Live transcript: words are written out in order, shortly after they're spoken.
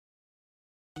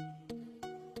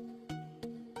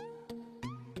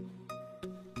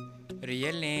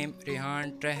Real name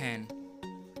Rehan Trahan.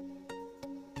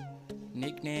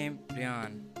 Nickname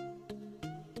Ryan.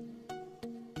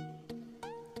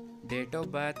 Date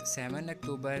of birth 7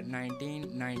 October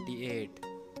 1998.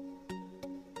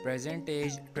 Present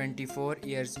age 24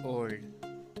 years old.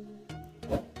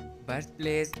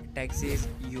 Birthplace Texas,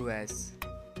 US.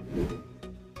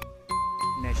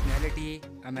 Nationality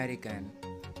American.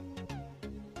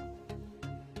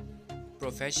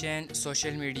 Profession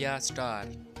social media star.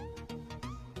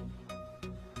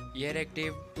 Year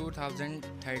active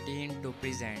 2013 to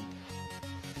present.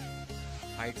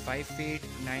 Height 5 feet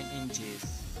 9 inches.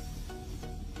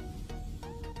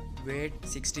 Weight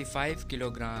 65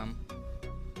 kilogram.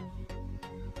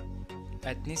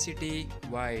 Ethnicity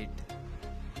white.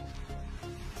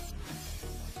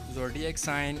 Zodiac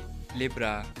sign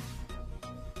Libra.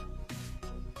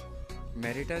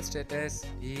 Marital status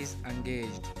he is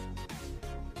engaged.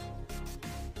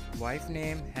 Wife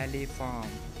name Hallie Farm.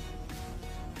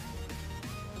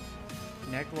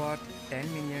 Net worth $10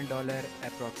 million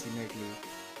approximately.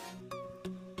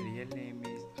 Real name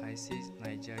is Isis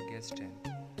Niger Gaston.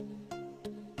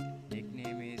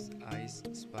 Nickname is Ice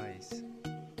Spice.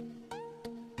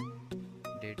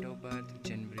 Date of birth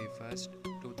January 1st,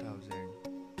 2000.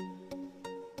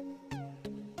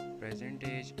 Present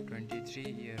age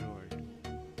 23-year-old.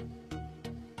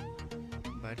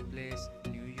 Birthplace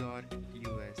New York,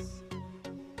 US.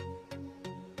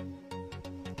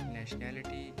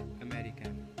 Nationality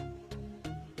American.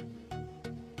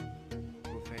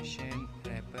 Profession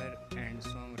rapper and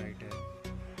songwriter.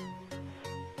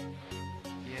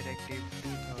 Year active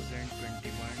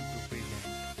 2021 to present.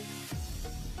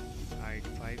 Height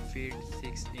 5 feet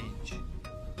 6 inch.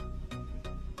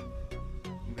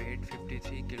 Weight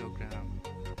 53 kilogram.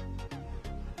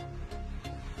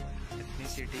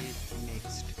 Ethnicity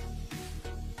mixed.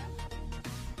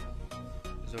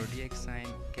 Zodiac sign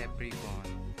Capricorn.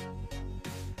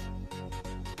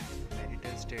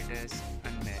 Marital status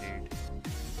unmarried.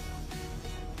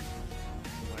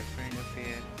 Boyfriend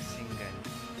affair single.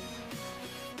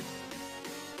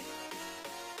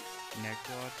 Net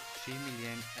worth 3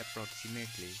 million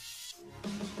approximately.